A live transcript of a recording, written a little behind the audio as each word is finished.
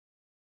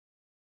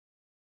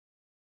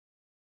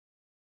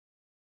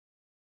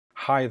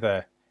Hi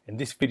there, in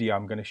this video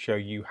I'm going to show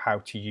you how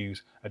to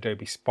use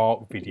Adobe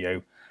Spark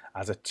Video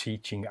as a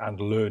teaching and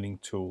learning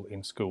tool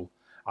in school.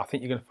 I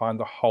think you're going to find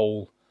the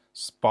whole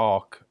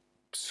Spark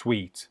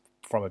suite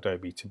from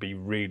Adobe to be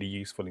really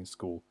useful in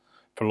school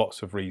for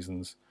lots of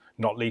reasons,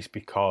 not least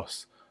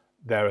because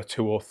there are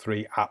 2 or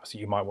 3 apps that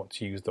you might want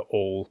to use that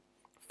all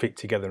fit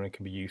together and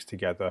can be used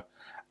together,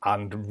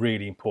 and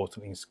really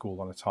importantly in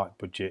school on a tight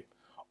budget,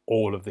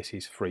 all of this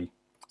is free.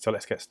 So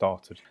let's get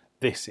started.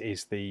 This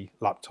is the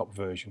laptop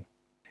version.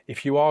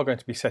 If you are going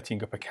to be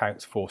setting up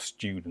accounts for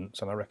students,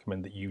 and I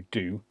recommend that you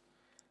do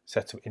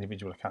set up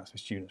individual accounts for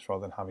students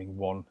rather than having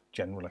one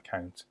general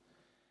account.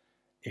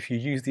 If you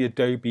use the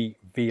Adobe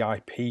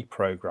VIP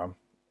program,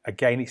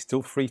 again, it's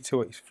still free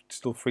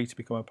to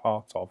become a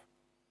part of,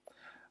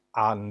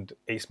 and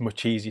it's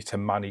much easier to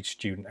manage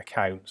student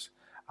accounts,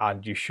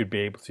 and you should be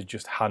able to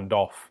just hand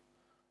off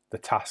the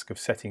task of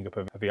setting up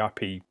a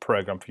VIP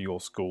program for your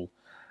school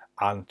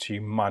and to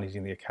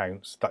managing the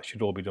accounts. That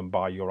should all be done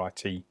by your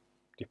IT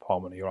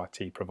department or your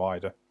IT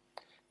provider.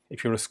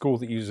 If you're a school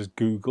that uses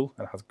Google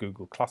and has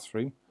Google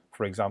Classroom,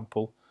 for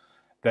example,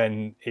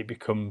 then it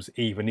becomes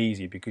even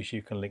easier because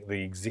you can link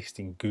the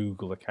existing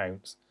Google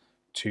accounts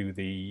to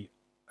the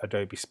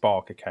Adobe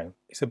Spark account.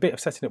 It's a bit of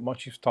setting up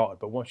once you've started,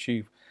 but once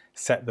you've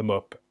set them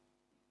up,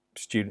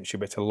 students should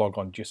be able to log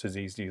on just as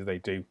easily as they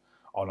do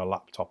on a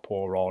laptop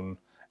or on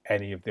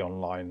any of the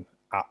online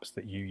apps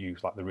that you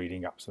use, like the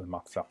reading apps and the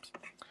maths apps.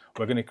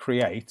 We're going to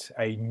create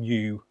a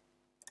new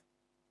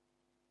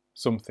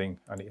something,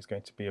 and it's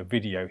going to be a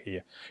video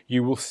here.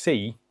 You will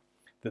see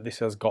that this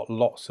has got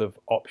lots of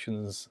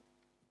options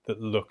that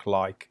look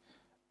like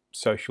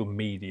social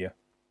media.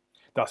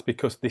 That's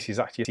because this is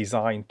actually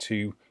designed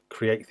to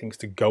create things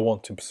to go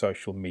onto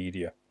social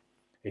media.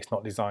 It's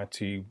not designed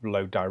to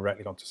load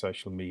directly onto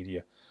social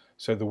media.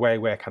 So the way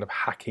we're kind of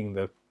hacking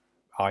the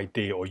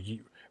idea or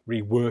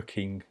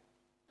reworking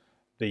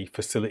the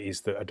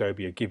facilities that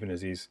Adobe are giving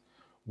us is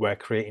we're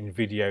creating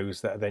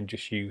videos that are then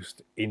just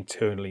used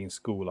internally in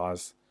school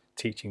as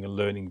teaching and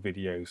learning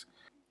videos.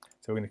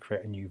 So we're going to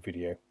create a new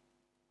video,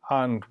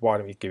 and why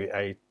don't we give it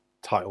a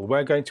title?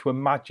 We're going to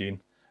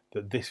imagine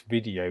that this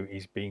video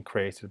is being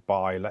created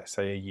by, let's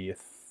say, a year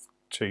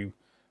 2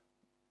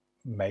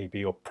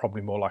 maybe, or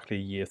probably more likely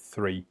a year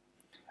 3,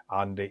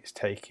 and it's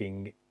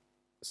taking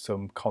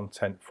some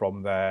content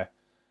from their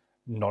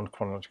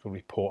non-chronological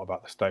report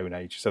about the Stone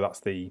Age. So that's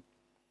the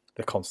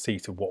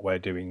conceit of what we're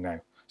doing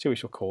now. So we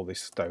shall call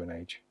this Stone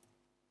Age.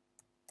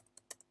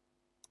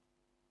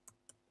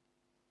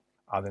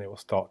 And then it will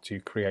start to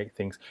create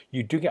things.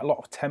 You do get a lot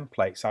of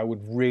templates. I would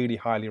really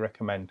highly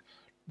recommend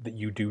that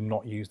you do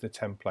not use the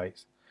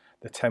templates.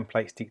 The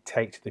templates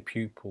dictate to the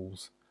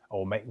pupils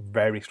or make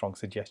very strong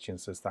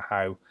suggestions as to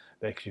how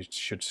they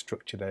should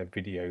structure their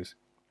videos,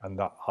 and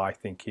that I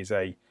think is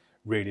a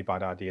really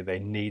bad idea. They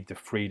need the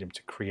freedom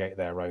to create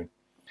their own.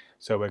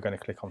 So we're going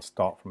to click on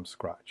Start from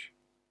Scratch,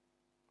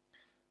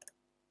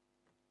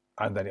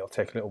 and then it'll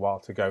take a little while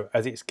to go.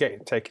 As it's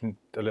taking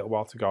a little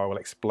while to go, I will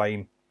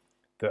explain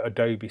that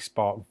Adobe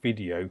Spark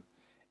Video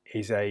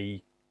is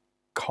a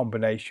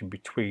combination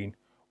between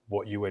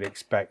what you would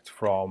expect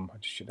from, I'll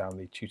just shut down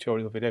the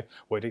tutorial video,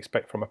 what you'd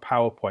expect from a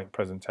PowerPoint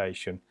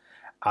presentation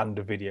and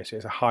a video. So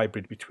it's a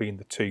hybrid between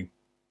the two.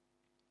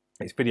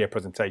 It's video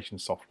presentation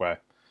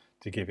software,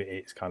 to give it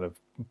its kind of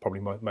probably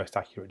most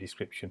accurate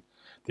description.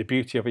 The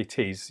beauty of it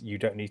is you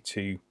don't need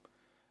to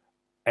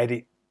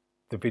edit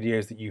the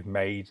videos that you've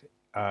made.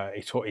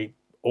 It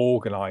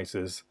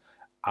organizes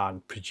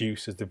and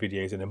produces the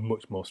videos in a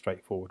much more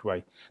straightforward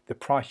way. The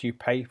price you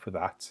pay for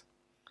that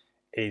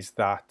is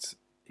that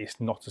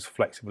it's not as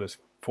flexible as,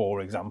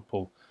 for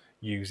example,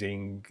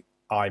 using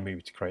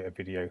iMovie to create a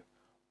video,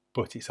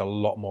 but it's a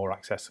lot more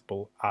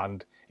accessible,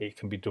 and it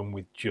can be done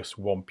with just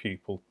one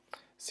pupil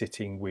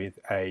sitting with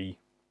a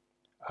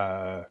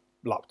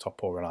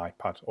laptop or an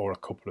iPad, or a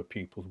couple of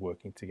pupils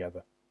working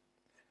together.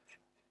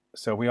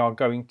 So we are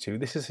going to,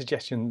 this is a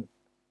suggestion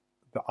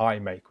that I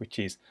make, which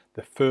is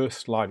the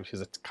first slide, which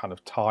is a kind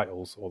of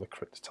titles, or the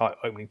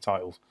opening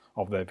titles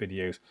of their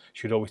videos,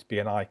 should always be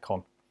an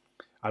icon.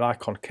 An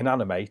icon can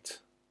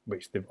animate,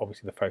 which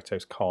obviously the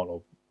photos can't,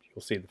 or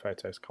you'll see the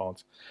photos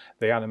can't.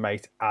 They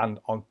animate, and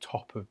on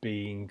top of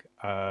being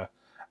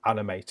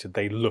animated,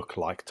 they look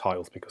like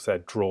titles because they're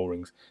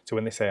drawings. So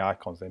when they say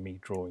icons, they mean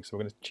drawings. So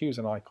we're going to choose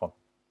an icon.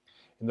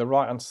 In the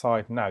right hand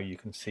side now, you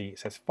can see it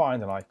says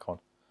find an icon.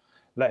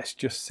 Let's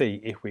just see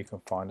if we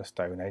can find a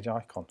Stone Age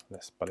icon.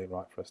 Let's spell it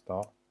right for a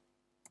start.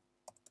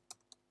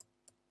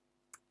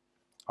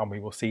 And we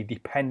will see,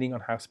 depending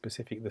on how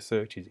specific the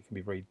search is, it can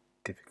be very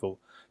difficult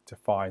to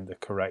find the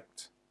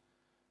correct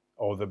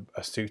or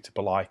a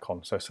suitable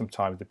icon. So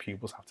sometimes the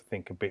pupils have to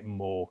think a bit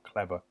more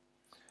clever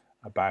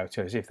about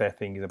it, as if their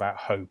thing is about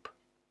hope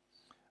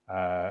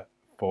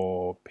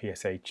for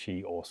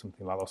PSHE or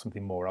something like that, or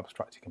something more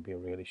abstract. It can be a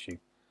real issue.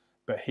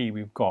 But here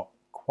we've got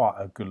quite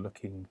a good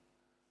looking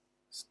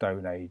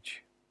Stone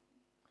Age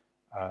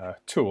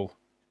tool.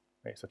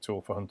 It's a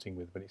tool for hunting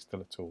with, but it's still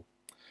a tool.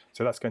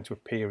 So that's going to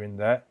appear in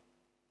there,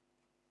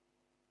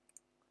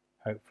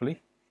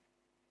 hopefully.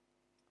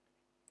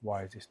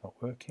 Why is this not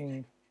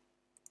working?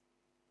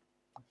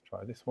 Let's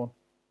try this one.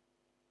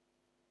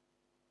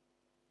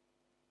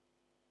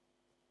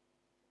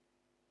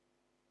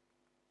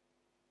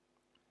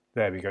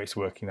 There we go, it's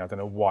working now. I don't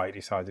know why it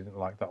decided it didn't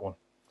like that one.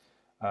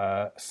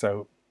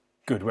 So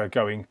good, we're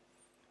going.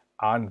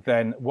 And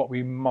then what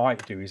we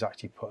might do is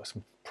actually put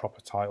some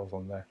proper titles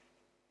on there.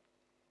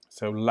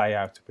 So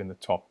layout up in the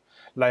top.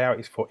 Layout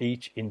is for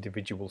each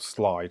individual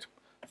slide.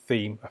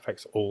 Theme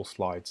affects all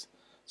slides.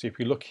 So if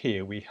you look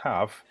here, we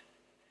have,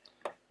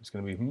 I'm just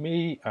going to move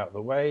me out of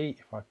the way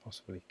if I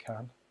possibly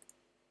can.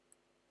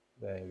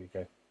 There we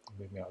go.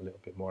 Move me out a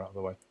little bit more out of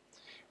the way.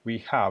 We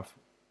have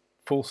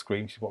full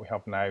screen, which is what we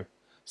have now.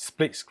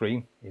 Split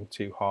screen in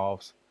 2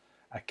 halves.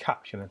 A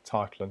caption and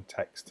title and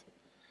text.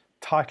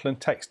 Title and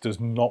text does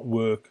not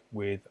work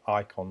with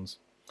icons.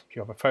 If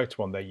you have a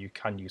photo on there, you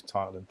can use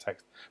title and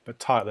text, but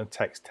title and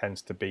text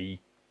tends to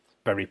be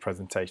very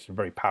presentation,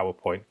 very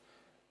PowerPoint,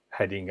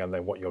 heading and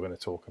then what you're going to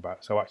talk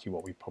about. So actually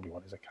what we probably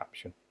want is a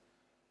caption.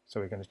 So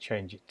we're going to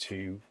change it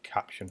to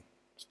caption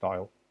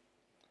style.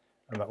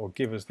 And that will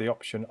give us the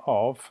option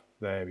of,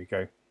 there we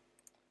go,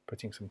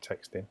 putting some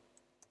text in.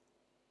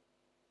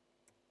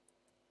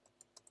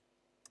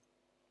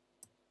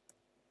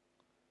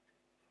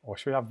 Or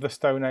should we have the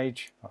Stone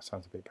Age? That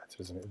sounds a bit better,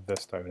 doesn't it? The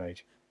Stone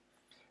Age.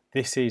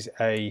 This is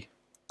I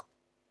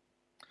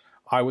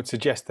would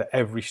suggest that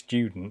every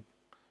student,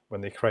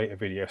 when they create a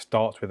video,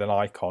 starts with an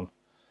icon,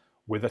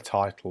 with a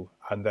title,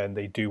 and then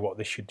they do what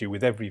they should do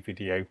with every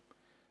video.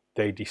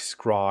 They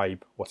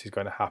describe what is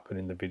going to happen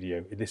in the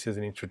video. This is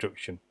an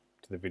introduction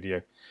to the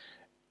video.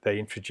 They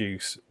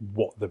introduce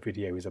what the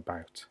video is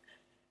about.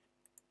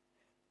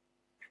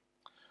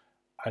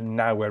 And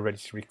now we're ready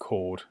to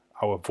record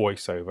our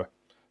voiceover.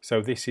 So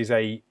this is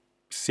a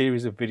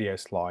series of video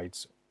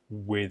slides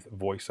with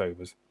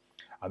voiceovers,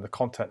 and the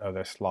content of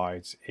their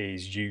slides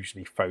is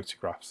usually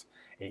photographs.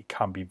 It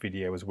can be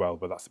video as well,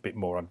 but that's a bit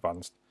more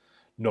advanced.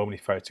 Normally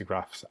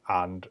photographs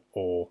and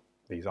or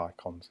these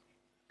icons.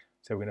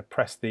 So we're going to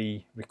press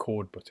the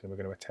record button. We're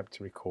going to attempt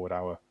to record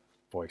our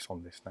voice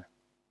on this now.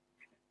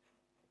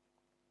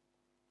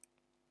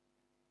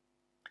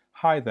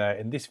 Hi there,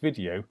 in this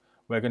video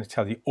we're going to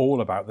tell you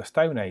all about the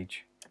Stone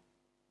Age.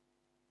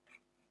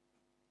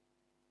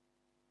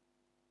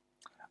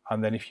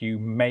 And then if you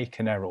make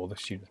an error, or the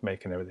students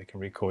make an error, they can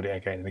record it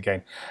again and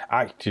again.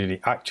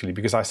 Actually,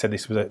 because I said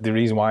this was the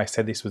reason why I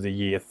said this was a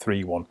year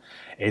 3 one,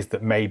 is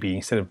that maybe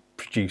instead of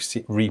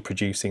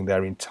reproducing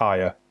their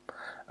entire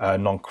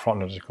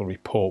non-chronological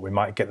report, we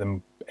might get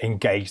them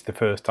engaged the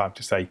first time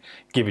to say,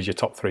 give us your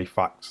top 3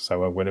 facts.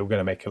 So we're going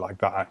to make it like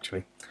that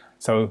actually.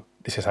 So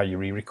this is how you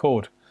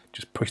re-record.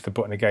 Just push the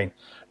button again.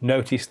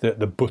 Notice that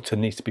the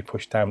button needs to be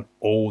pushed down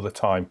all the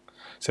time.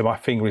 So my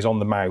finger is on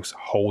the mouse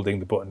holding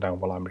the button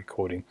down while I'm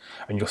recording,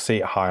 and you'll see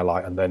it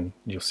highlight, and then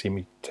you'll see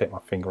me take my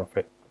finger off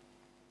it.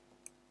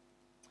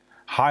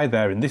 Hi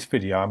there, in this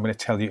video I'm going to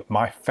tell you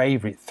my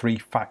favourite 3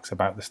 facts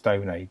about the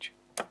Stone Age.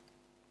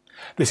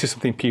 This is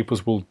something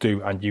pupils will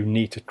do, and you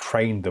need to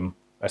train them,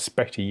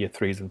 especially year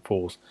 3s and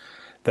 4s.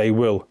 They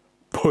will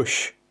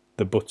push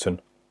the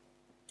button.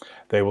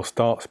 They will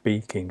start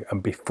speaking,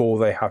 and before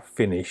they have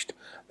finished,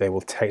 they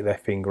will take their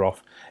finger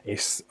off.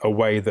 It's a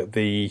way that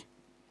the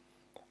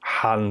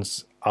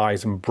hands,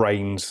 eyes and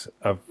brains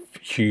of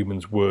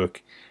humans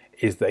work,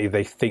 is that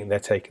they think they're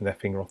taking their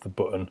finger off the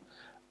button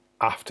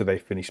after they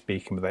finish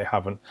speaking, but they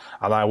haven't.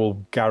 And I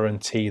will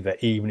guarantee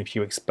that even if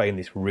you explain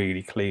this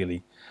really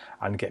clearly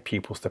and get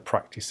pupils to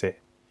practice it,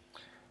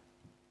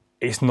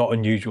 it's not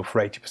unusual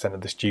for 80%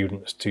 of the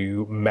students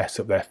to mess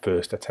up their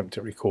first attempt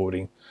at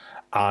recording.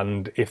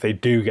 And if they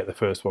do get the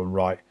first one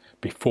right,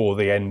 before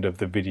the end of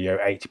the video,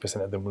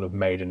 80% of them will have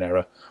made an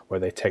error where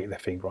they take their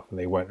finger off and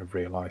they won't have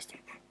realised.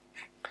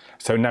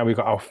 So now we've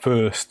got our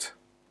first.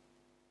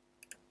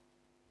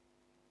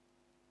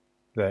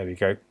 There we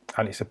go.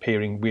 And it's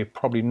appearing. We're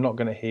probably not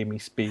going to hear me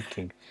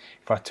speaking.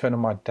 If I turn on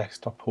my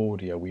desktop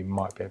audio, we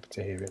might be able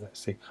to hear it. Let's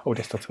see. Oh,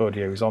 desktop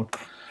audio is on.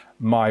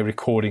 My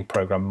recording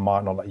program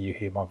might not let you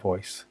hear my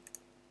voice.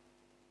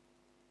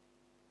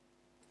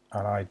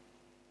 And I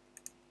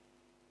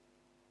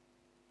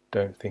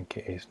don't think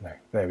it is. No,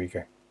 there we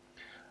go.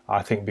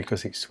 I think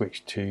because it's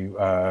switched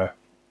to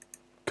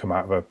come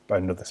out of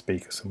another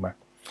speaker somewhere.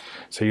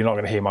 So you're not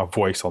going to hear my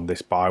voice on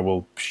this, but I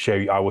will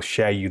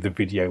share you the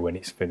video when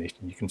it's finished,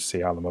 and you can see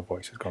how my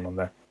voice has gone on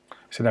there.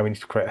 So now we need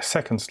to create a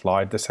second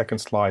slide. The second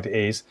slide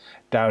is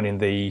down in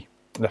the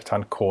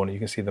left-hand corner. You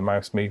can see the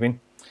mouse moving.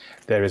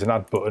 There is an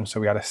add button,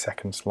 so we add a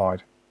second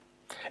slide.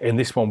 In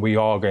this one, we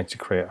are going to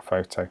create a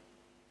photo.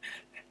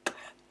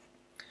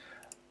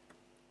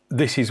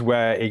 This is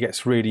where it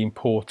gets really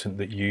important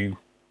that you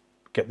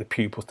get the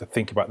pupils to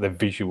think about their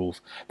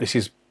visuals. This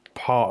is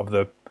part of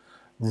the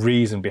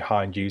reason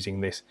behind using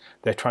this.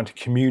 They're trying to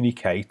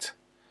communicate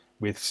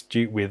with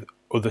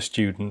other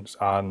students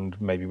and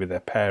maybe with their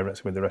parents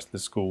and with the rest of the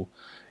school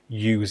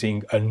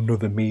using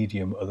another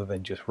medium other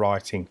than just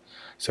writing.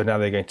 So now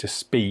they're going to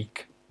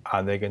speak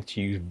and they're going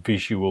to use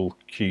visual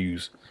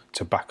cues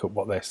to back up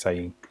what they're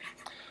saying.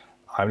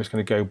 I'm just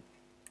going to go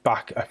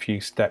back a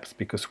few steps,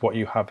 because what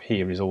you have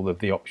here is all of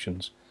the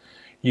options.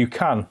 You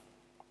can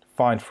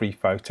find free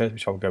photos,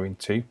 which I'll go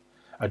into.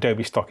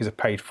 Adobe Stock is a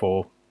paid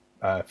for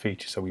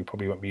feature, so we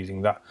probably won't be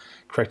using that.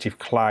 Creative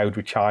Cloud,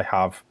 which I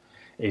have,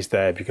 is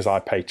there because I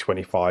pay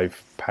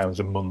 £25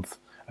 a month,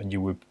 and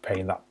you would be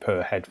paying that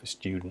per head for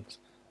students.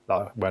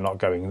 We're not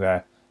going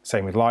there.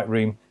 Same with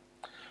Lightroom.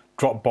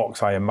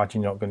 Dropbox, I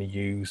imagine you're not going to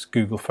use.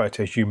 Google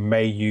Photos you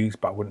may use,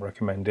 but I wouldn't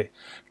recommend it.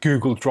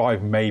 Google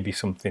Drive may be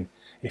something.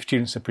 If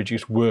students have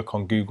produced work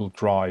on Google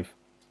Drive,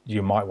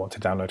 you might want to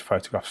download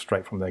photographs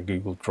straight from their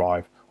Google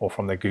Drive or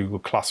from their Google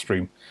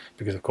Classroom,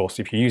 because of course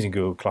if you're using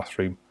Google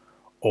Classroom,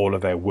 all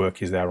of their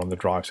work is there on the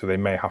drive, so they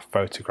may have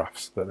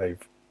photographs that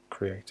they've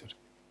created.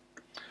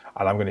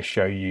 And I'm going to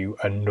show you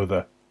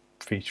another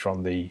feature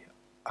on the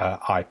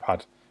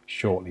iPad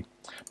shortly.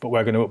 But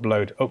we're going to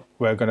upload,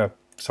 upload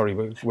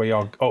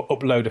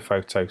a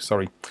photo,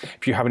 sorry.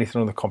 If you have anything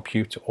on the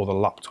computer or the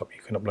laptop,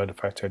 you can upload a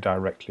photo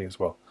directly as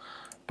well.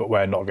 But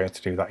we're not going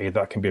to do that either.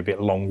 That can be a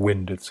bit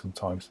long-winded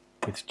sometimes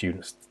with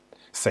students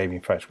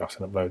saving photographs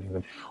and uploading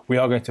them. We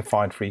are going to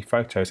find free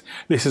photos.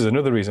 This is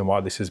another reason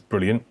why this is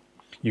brilliant.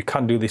 You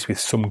can do this with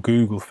some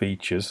Google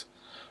features,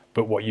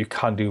 but what you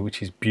can do,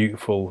 which is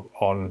beautiful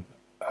on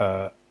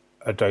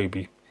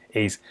Adobe,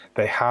 is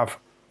they have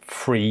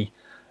free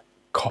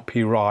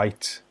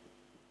copyright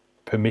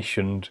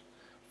permissioned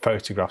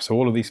photographs. So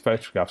all of these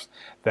photographs,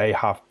 they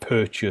have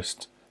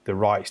purchased the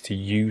rights to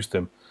use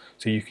them.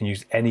 So you can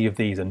use any of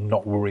these and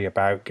not worry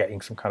about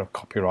getting some kind of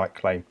copyright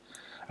claim.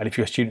 And if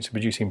your students are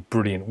producing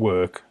brilliant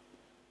work,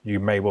 you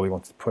may well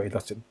want to put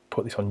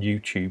this on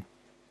YouTube.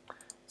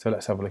 So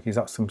let's have a look. Is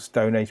that some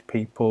Stone Age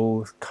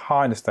people?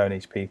 Kind of Stone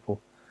Age people.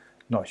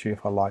 Not sure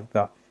if I like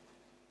that.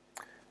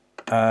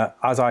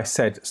 As I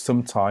said,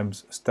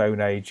 sometimes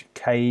Stone Age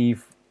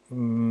cave.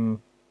 Let's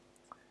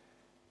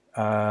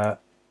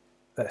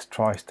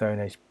try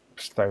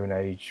Stone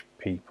Age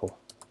people.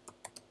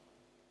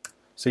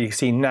 So you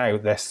see now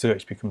their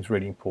search becomes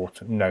really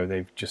important. No,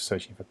 they're just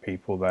searching for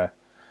people there.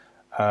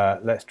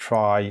 Let's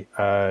try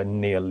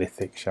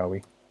Neolithic, shall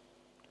we?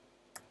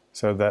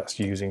 So that's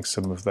using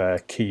some of their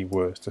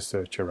keywords to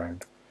search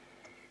around.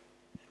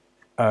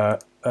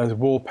 There's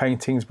wall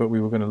paintings, but we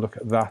were going to look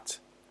at that.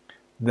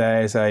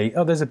 There's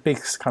a big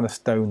kind of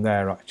stone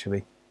there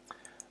actually,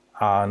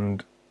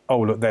 and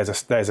oh look, there's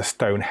a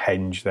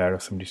Stonehenge there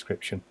of some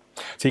description.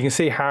 So you can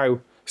see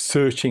how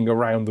searching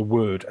around the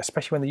word,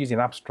 especially when they're using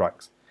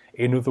abstracts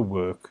in other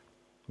work,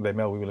 they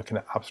may be looking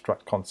at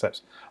abstract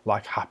concepts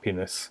like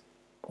happiness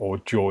or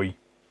joy.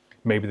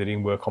 Maybe they're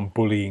doing work on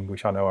bullying,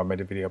 which I know I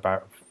made a video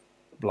about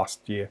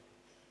last year.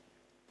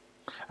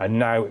 And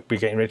now we're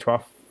getting ready to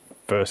our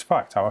first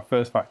fact. Our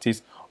first fact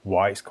is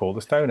why it's called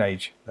the Stone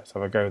Age. Let's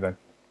have a go then.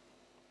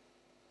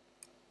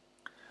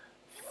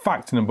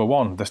 Fact number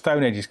one, the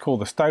Stone Age is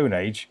called the Stone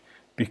Age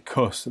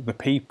because the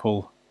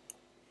people,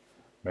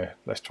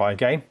 let's try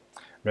again.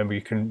 Remember,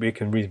 we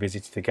can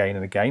revisit it again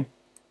and again.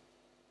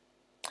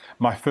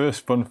 My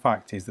first fun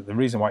fact is that the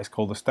reason why it's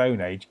called the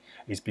Stone Age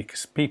is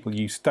because people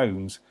use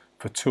stones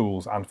for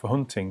tools and for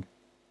hunting.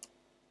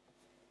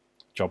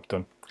 Job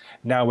done.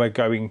 Now we're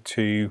going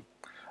to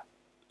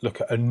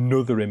look at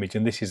another image,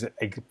 and this is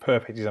a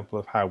perfect example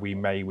of how we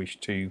may wish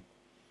to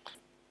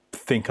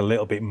think a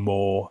little bit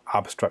more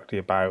abstractly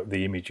about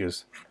the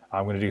images.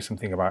 I'm going to do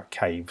something about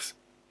caves.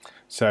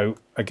 So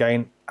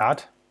again,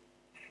 add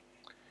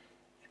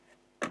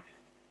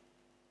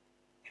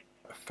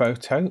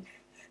photo,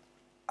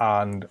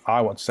 and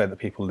I want to say that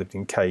people lived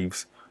in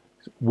caves.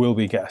 Will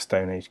we get a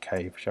Stone Age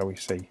cave? Shall we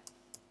see?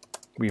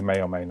 We may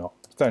or may not.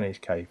 Stone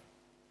Age cave.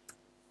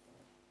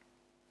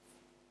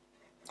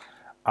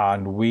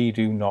 And we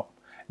do not.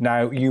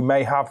 Now you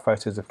may have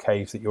photos of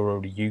caves that you're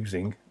already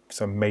using,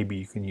 so maybe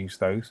you can use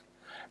those.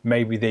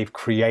 Maybe they've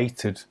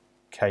created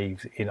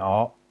caves in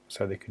art,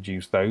 so they could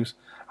use those,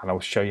 and I will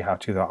show you how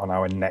to do that on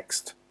our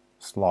next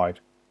slide.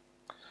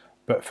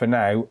 But for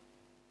now,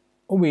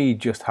 we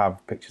just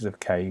have pictures of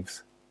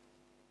caves.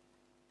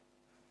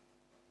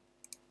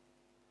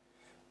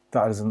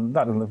 That doesn't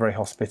look very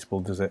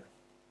hospitable, does it?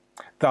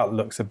 That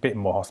looks a bit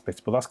more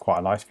hospitable. That's quite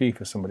a nice view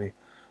for somebody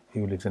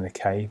who lives in a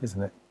cave,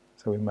 isn't it?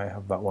 So we may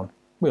have that one.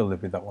 We'll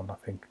live with that one, I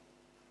think.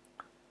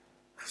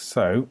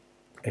 So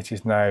it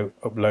is now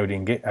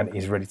uploading it and it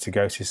is ready to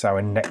go. This is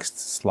our next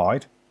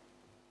slide.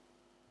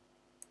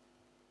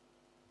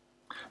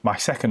 My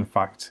second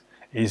fact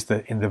is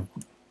that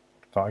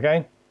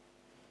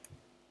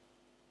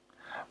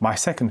My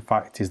second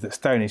fact is that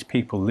Stone Age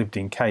people lived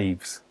in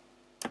caves.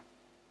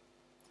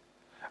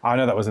 I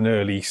know that was an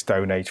early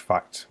Stone Age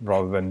fact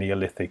rather than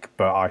Neolithic,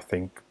 but I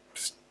think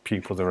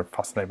pupils are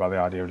fascinated by the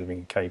idea of living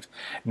in caves.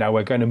 Now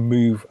we're going to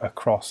move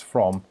across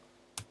from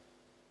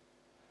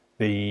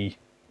the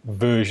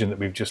version that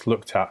we've just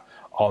looked at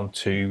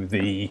onto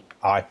the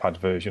iPad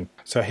version.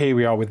 So here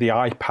we are with the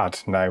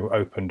iPad now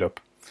opened up.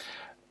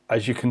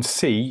 As you can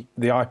see,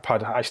 the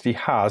iPad actually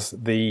has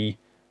the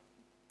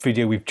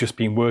video we've just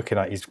been working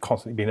at is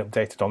constantly being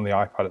updated on the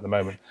iPad at the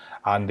moment,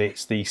 and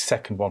it's the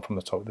second one from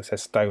the top that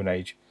says Stone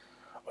Age.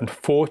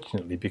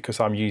 unfortunately, because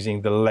I'm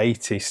using the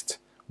latest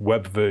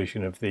web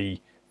version of the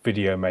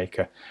Video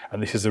Maker,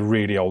 and this is a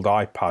really old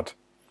iPad,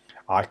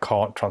 I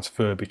can't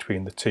transfer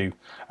between the two.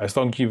 As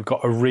long as you've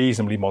got a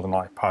reasonably modern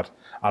iPad,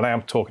 and I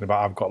am talking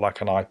about, I've got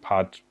like an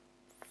iPad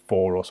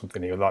 4 or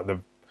something here, like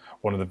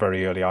one of the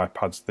very early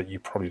iPads that you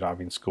probably don't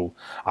have in school.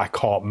 I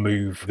can't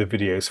move the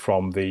videos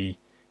from the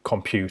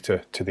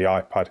computer to the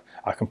iPad.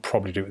 I can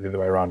probably do it the other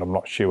way around, I'm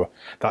not sure.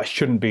 That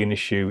shouldn't be an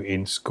issue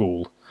in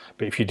school,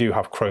 but if you do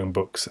have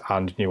Chromebooks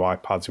and new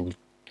iPads, you will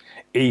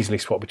easily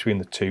swap between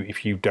the two.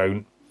 If you've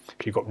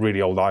got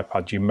really old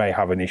iPads, you may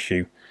have an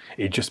issue.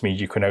 It just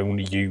means you can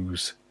only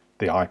use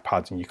the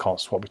iPads and you can't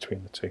swap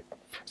between the two.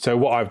 So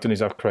what I've done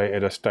is I've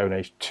created a Stone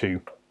Age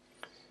 2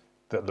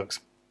 that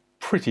looks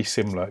pretty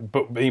similar,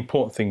 but the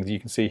important thing that you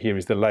can see here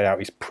is the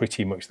layout is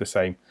pretty much the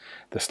same.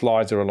 The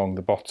slides are along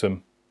the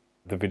bottom.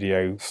 The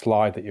video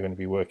slide that you're going to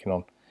be working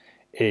on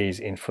is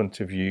in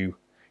front of you.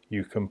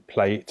 You can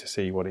play it to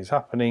see what is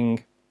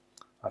happening,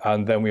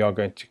 and then we are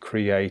going to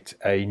create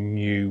a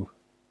new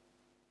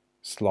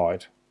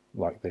slide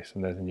like this,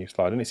 and there's a new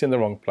slide, and it's in the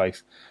wrong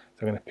place,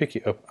 so I'm going to pick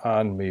it up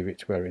and move it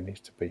to where it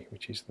needs to be,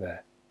 which is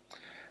there.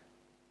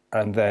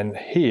 And then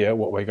here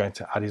what we're going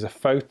to add is a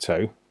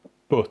photo,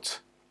 but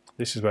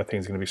this is where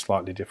things are going to be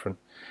slightly different.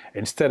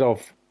 Instead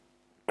of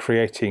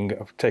taking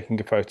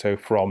a photo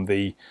from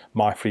the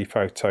My Free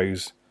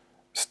Photos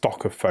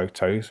stock of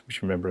photos,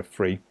 which remember are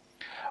free,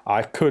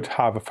 I could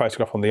have a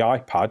photograph on the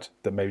iPad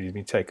that maybe has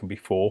been taken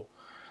before.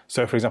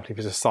 So for example, if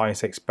it's a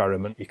science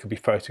experiment, it could be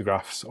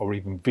photographs or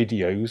even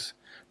videos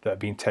that have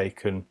been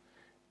taken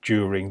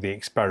during the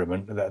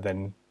experiment that are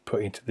then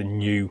put into the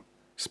new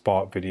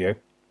Spark video.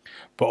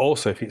 But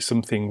also if it's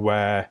something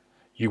where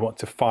you want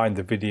to find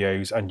the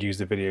videos and use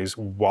the videos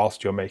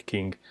whilst you're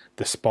making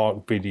the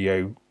Spark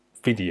video,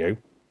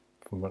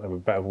 for want of a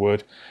better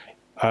word,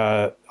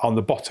 on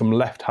the bottom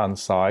left hand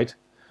side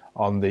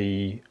on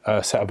the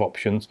set of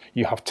options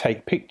you have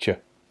Take Picture.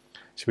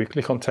 So we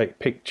click on Take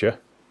Picture,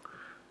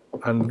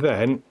 and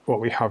then what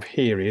we have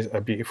here is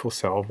a beautiful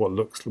set of what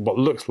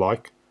looks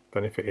like, I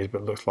don't know if it is,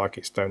 but looks like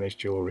it's Stone Age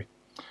jewellery.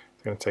 I'm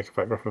going to take a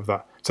photograph of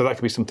that. So that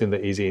could be something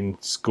that is in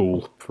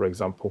school, for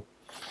example,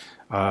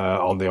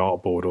 on the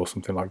artboard or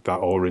something like that,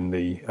 or in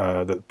the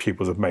that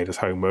pupils have made as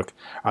homework.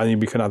 And then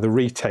we can either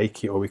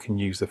retake it or we can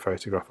use the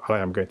photograph. I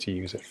am going to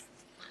use it,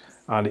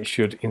 and it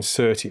should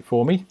insert it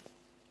for me.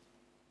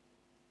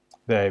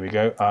 There we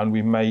go, and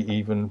we may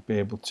even be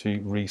able to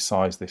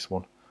resize this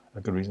one. A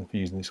good reason for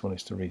using this one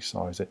is to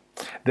resize it.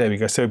 There we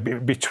go. So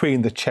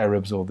between the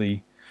cherubs, or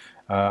the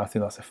I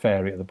think that's a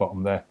fairy at the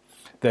bottom there.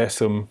 There are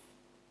some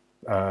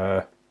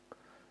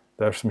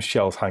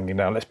shells hanging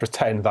down. Let's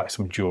pretend that's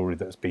some jewellery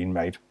that's been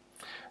made.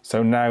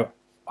 So now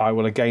I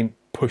will again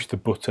push the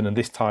button, and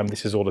this time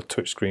this is all a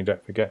touch screen,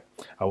 don't forget.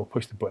 I will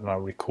push the button and I'll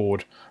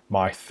record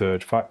my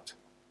third fact.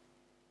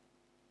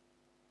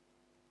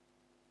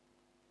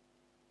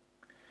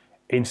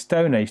 In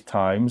Stone Age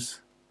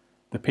times,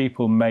 the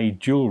people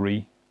made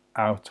jewellery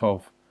out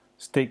of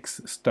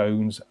sticks,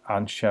 stones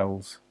and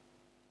shells.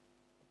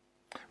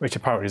 Which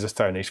apparently is a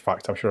Stone Age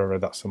fact. I'm sure I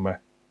read that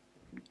somewhere.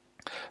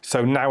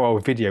 So now our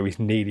video is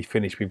nearly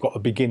finished. We've got the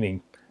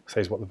beginning,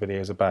 says what the video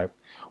is about.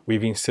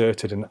 We've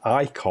inserted an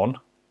icon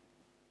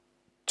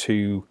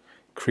to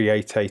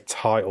create a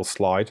title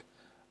slide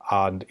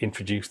and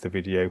introduce the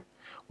video.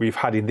 We've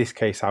had, in this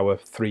case, our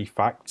 3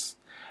 facts.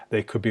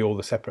 They could be all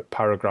the separate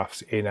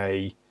paragraphs in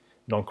a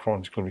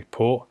non-chronological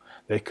report.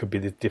 They could be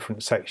the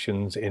different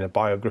sections in a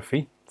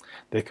biography.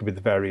 They could be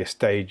the various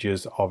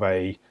stages of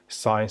a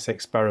science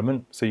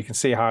experiment. So you can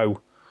see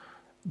how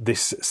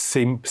this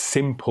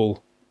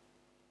simple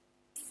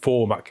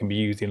format can be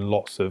used in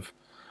lots of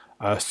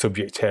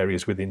subject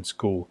areas within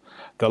school.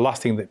 The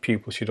last thing that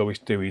pupils should always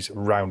do is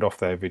round off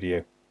their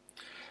video.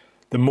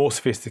 The more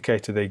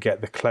sophisticated they get,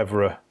 the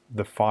cleverer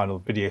the final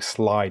video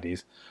slide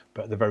is,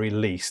 but at the very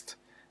least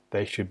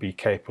they should be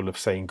capable of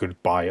saying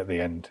goodbye at the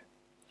end.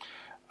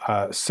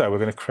 So we're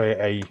going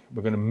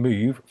to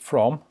move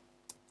from,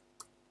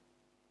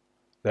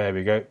 there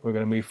we go, we're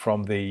going to move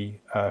from the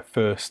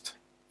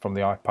from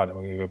the iPad, and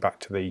we're going to go back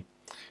to the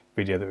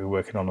video that we're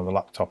working on the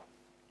laptop.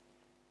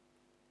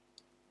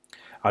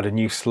 Add a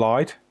new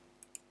slide.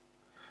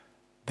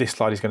 This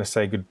slide is going to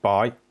say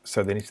goodbye,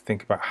 so they need to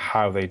think about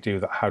how they do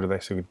that. How do they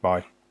say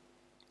goodbye?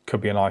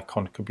 Could be an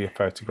icon, could be a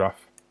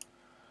photograph.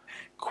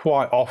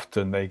 Quite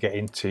often they get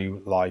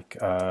into, like,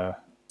 the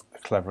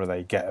cleverer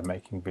they get at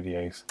making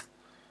videos,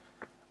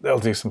 they'll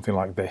do something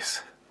like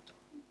this.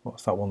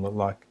 What's that one look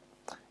like?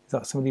 Is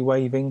that somebody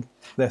waving?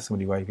 There's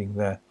somebody waving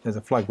there. There's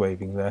a flag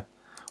waving there.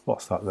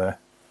 What's that there?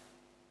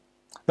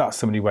 That's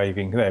somebody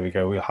waving. There we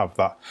go, we'll have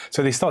that.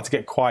 So they start to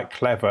get quite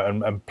clever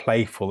and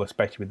playful,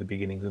 especially with the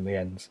beginnings and the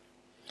ends.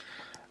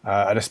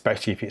 And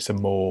especially if it's a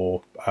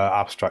more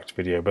abstract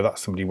video, but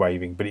that's somebody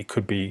waving. But it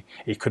could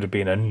have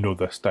been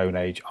another Stone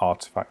Age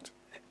artifact.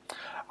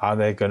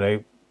 And they're going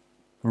to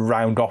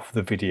round off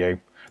the video.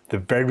 The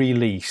very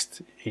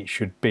least, it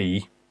should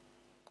be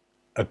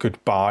a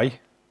goodbye,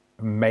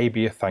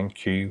 maybe a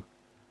thank you,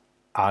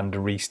 and a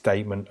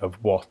restatement of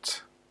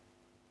what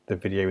the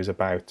video is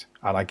about,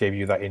 and I gave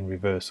you that in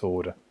reverse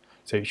order.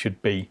 So it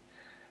should be,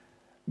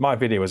 my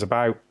video is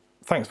about,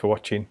 thanks for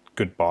watching,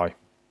 goodbye.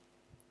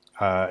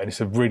 And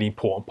it's a really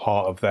important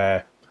part of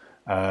their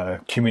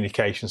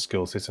communication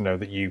skills is to know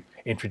that you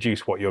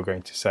introduce what you're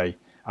going to say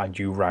and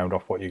you round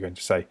off what you're going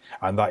to say,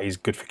 and that is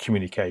good for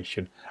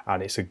communication,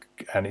 and it's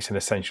an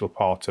essential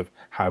part of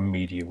how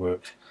media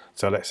works.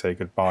 So let's say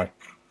goodbye.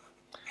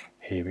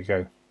 Here we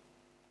go.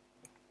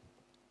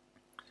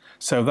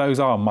 So those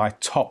are my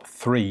top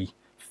 3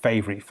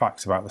 favourite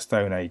facts about the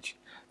Stone Age.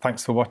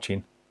 Thanks for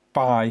watching.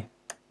 Bye.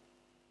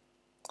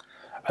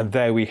 And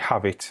there we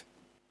have it.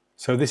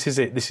 So this is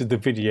it. This is the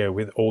video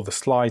with all the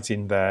slides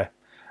in there,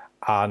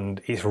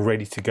 and it's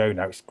ready to go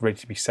now. It's ready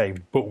to be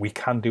saved, but we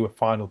can do a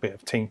final bit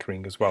of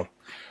tinkering as well.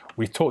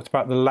 We talked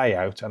about the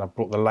layout, and I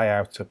brought the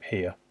layout up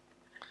here.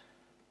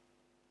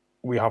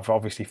 We have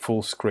obviously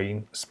full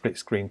screen, split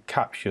screen,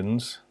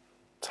 captions,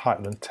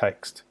 title and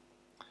text.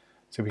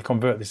 So we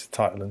convert this to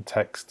title and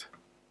text.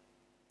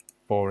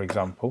 For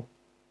example,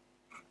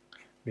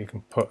 we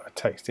can put a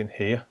text in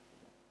here.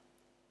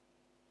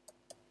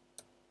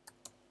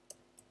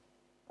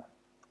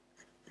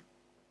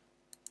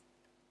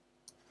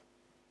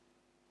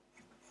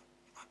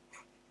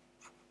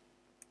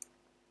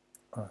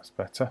 That's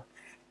better,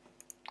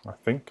 I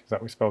think. Is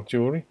that we spelled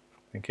jewellery?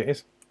 I think it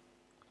is.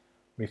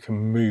 We can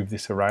move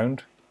this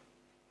around,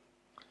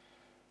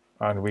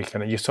 and we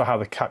can. You saw how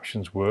the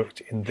captions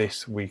worked. In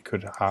this, we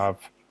could have.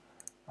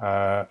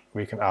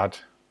 We can add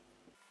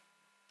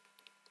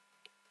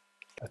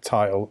a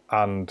title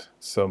and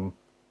some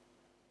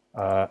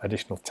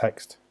additional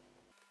text.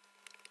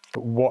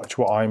 But watch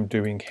what I'm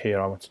doing here.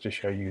 I wanted to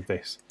show you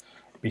this.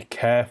 Be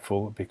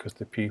careful, because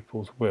the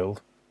pupils will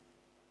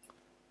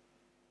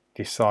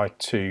decide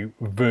to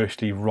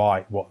virtually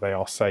write what they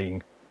are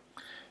saying.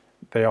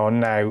 They are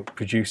now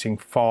producing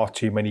far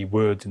too many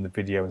words in the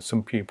video, and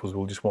some pupils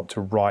will just want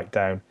to write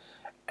down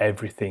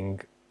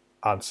everything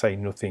and say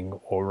nothing,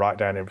 or write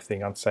down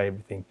everything and say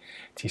everything.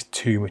 It is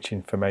too much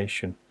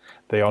information.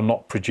 They are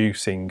not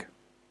producing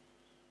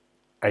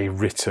a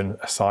written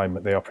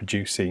assignment, they are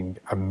producing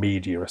a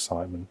media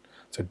assignment.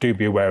 So do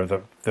be aware of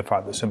the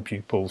fact that some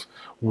pupils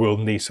will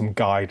need some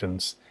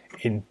guidance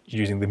in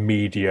using the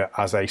media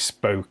as a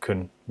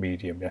spoken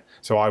medium. Yeah?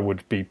 So I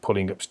would be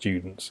pulling up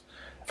students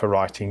for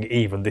writing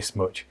even this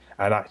much,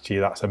 and actually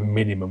that's a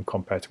minimum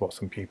compared to what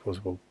some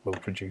pupils will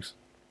produce.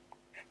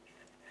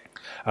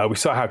 We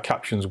saw how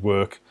captions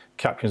work.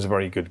 Captions are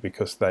very good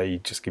because they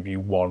just give you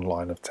one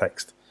line of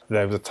text.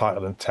 There was a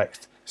title and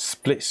text.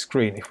 Split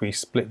screen, if we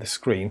split the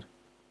screen,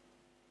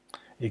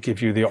 it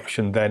gives you the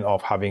option then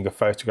of having a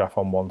photograph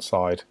on one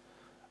side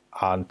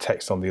and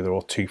text on the other,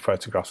 or 2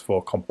 photographs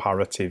for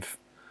comparative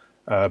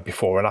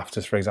before and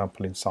afters, for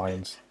example, in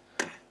science.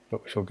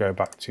 But we shall go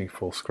back to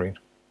full screen.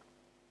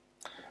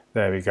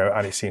 There we go,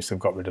 and it seems to have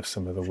got rid of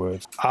some of the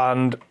words.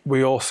 And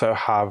we also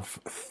have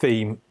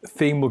theme.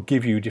 Theme will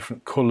give you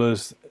different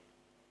colours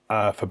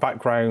for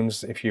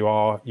backgrounds. If you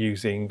are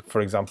using, for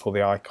example,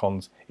 the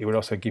icons, it would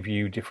also give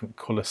you different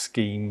colour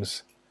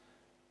schemes,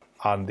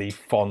 and the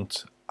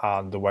font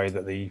and the way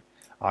that the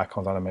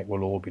icons animate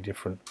will all be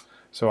different.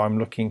 So I'm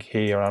looking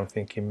here and I'm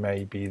thinking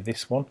maybe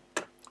this one.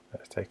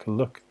 Let's take a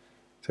look.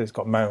 So it's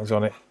got mountains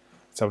on it.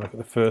 Let's have a look at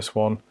the first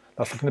one.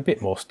 That's looking a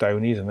bit more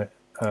stony, isn't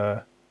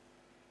it?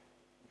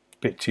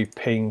 Bit too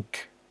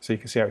pink. So you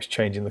can see how it's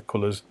changing the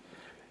colours.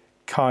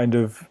 Kind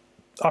of,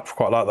 I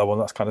quite like that one.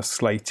 That's kind of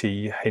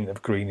slaty, hint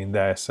of green in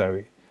there. So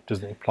it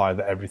doesn't imply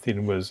that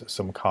everything was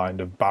some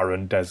kind of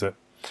barren desert.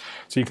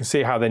 So you can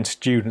see how then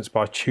students,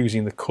 by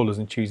choosing the colours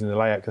and choosing the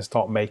layout, can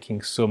start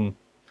making some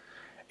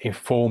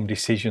informed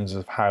decisions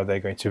of how they're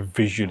going to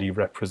visually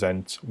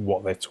represent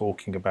what they're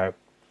talking about.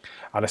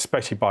 And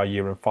especially by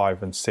year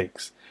 5 and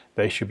 6,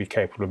 they should be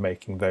capable of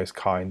making those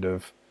kind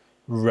of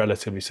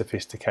relatively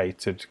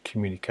sophisticated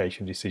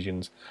communication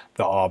decisions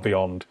that are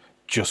beyond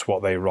just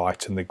what they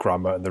write and the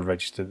grammar and the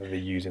register that they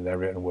use in their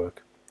written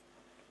work.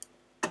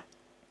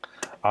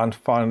 And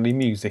finally,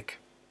 music.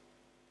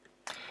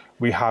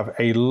 We have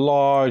a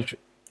large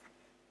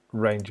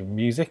range of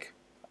music,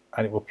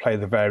 and it will play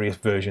the various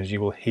versions.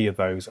 You will hear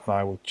those, and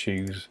I will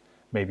choose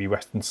maybe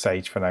Western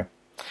Sage for now.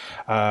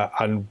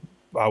 And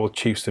I will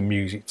choose some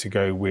music to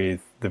go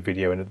with the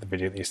video, and the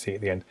video that you see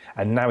at the end.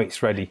 And now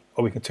it's ready.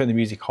 Oh, we can turn the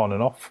music on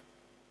and off,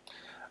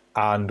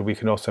 and we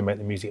can also make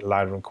the music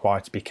louder and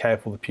quieter. Be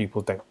careful the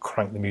pupils don't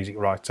crank the music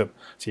right up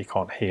so you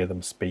can't hear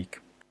them speak.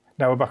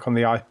 Now we're back on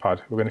the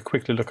iPad. We're going to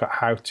quickly look at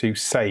how to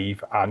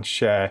save and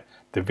share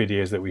the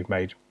videos that we've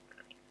made.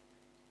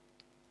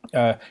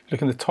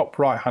 Look in the top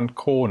right hand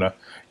corner,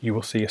 you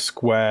will see a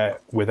square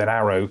with an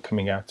arrow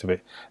coming out of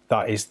it.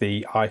 That is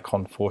the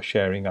icon for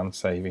sharing and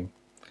saving.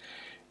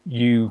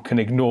 You can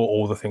ignore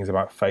all the things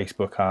about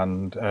Facebook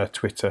and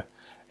Twitter.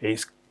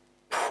 It's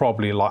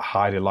probably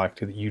highly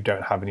likely that you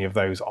don't have any of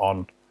those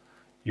on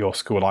your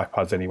school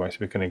iPads anyway, so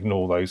we can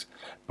ignore those.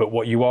 But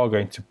what you are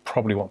going to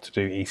probably want to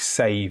do is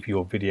save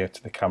your video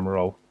to the camera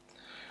roll.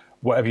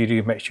 Whatever you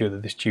do, make sure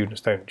that the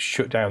students don't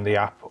shut down the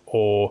app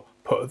or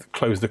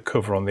close the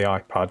cover on the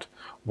iPad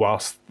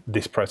whilst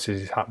this process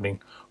is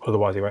happening,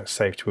 otherwise it won't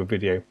save to a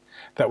video.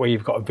 That way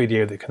you've got a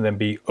video that can then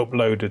be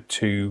uploaded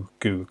to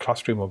Google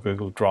Classroom or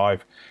Google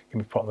Drive, can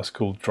be put on the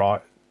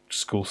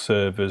school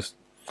servers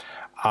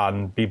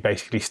and be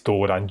basically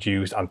stored and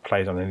used and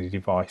played on any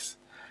device.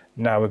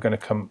 Now we're going to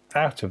come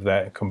out of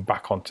there and come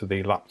back onto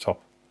the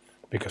laptop,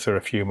 because there are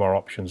a few more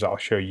options that I'll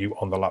show you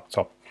on the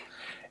laptop.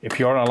 If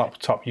you're on a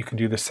laptop, you can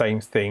do the same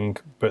thing,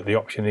 but the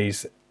option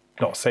is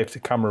not save to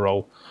camera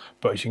roll,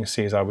 but as you can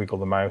see as I wiggle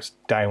the mouse,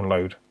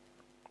 download.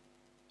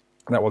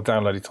 And that will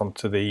download it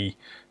onto the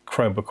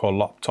Chromebook or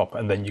laptop,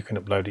 and then you can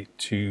upload it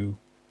to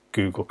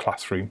Google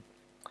Classroom.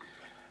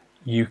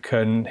 You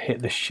can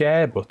hit the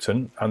share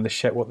button, and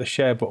what the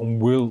share button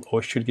will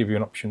or should give you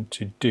an option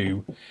to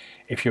do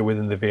if you're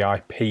within the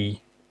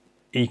VIP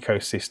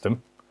ecosystem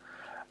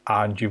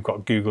and you've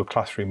got Google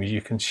Classroom, is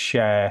you can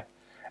share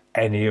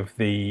any of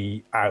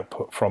the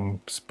output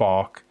from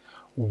Spark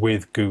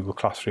with Google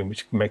Classroom,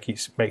 which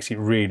makes it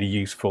really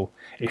useful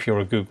if you're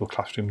a Google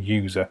Classroom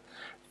user,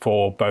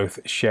 for both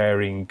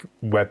sharing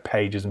web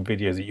pages and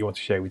videos that you want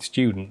to share with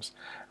students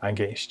and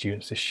getting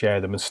students to share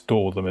them and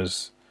store them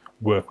as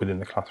work within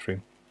the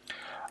classroom.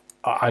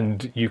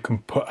 And you can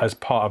put, as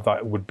part of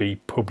that would be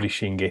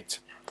publishing it.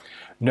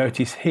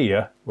 Notice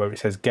here where it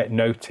says get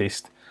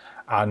noticed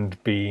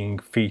and being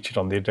featured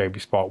on the Adobe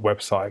Spark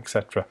website,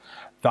 etc.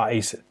 That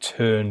is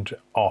turned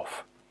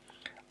off.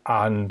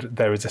 And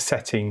there is a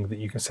setting that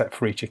you can set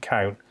for each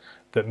account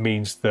that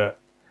means that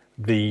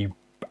the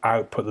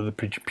output that the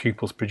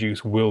pupils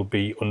produce will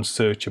be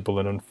unsearchable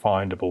and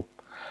unfindable.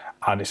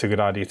 And it's a good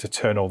idea to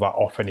turn all that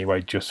off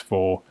anyway, just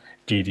for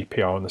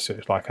GDPR and the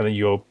such like. And then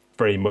you're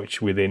very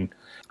much within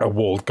a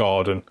walled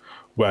garden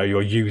where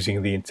you're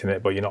using the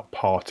internet, but you're not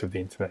part of the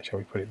internet, shall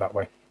we put it that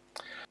way.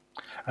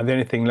 And the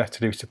only thing left to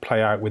do is to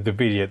play out with the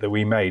video that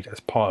we made as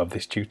part of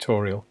this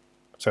tutorial.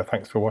 So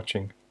thanks for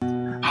watching.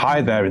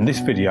 Hi there, in this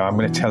video I'm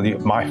going to tell you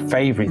my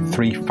favourite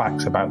 3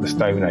 facts about the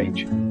Stone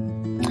Age.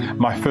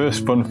 My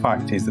first fun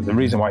fact is that the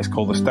reason why it's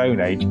called the Stone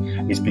Age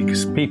is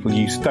because people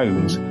used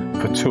stones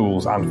for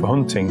tools and for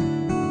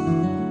hunting.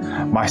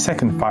 My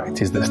second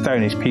fact is that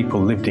Stone Age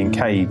people lived in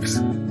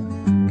caves.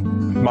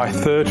 My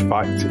third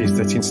fact is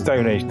that in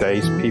Stone Age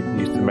days people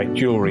used to make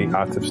jewellery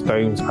out of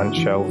stones and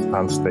shells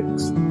and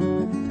sticks.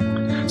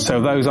 So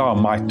those are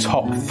my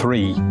top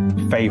 3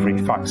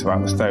 favourite facts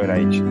about the Stone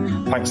Age.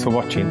 Thanks for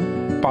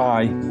watching.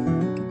 Bye.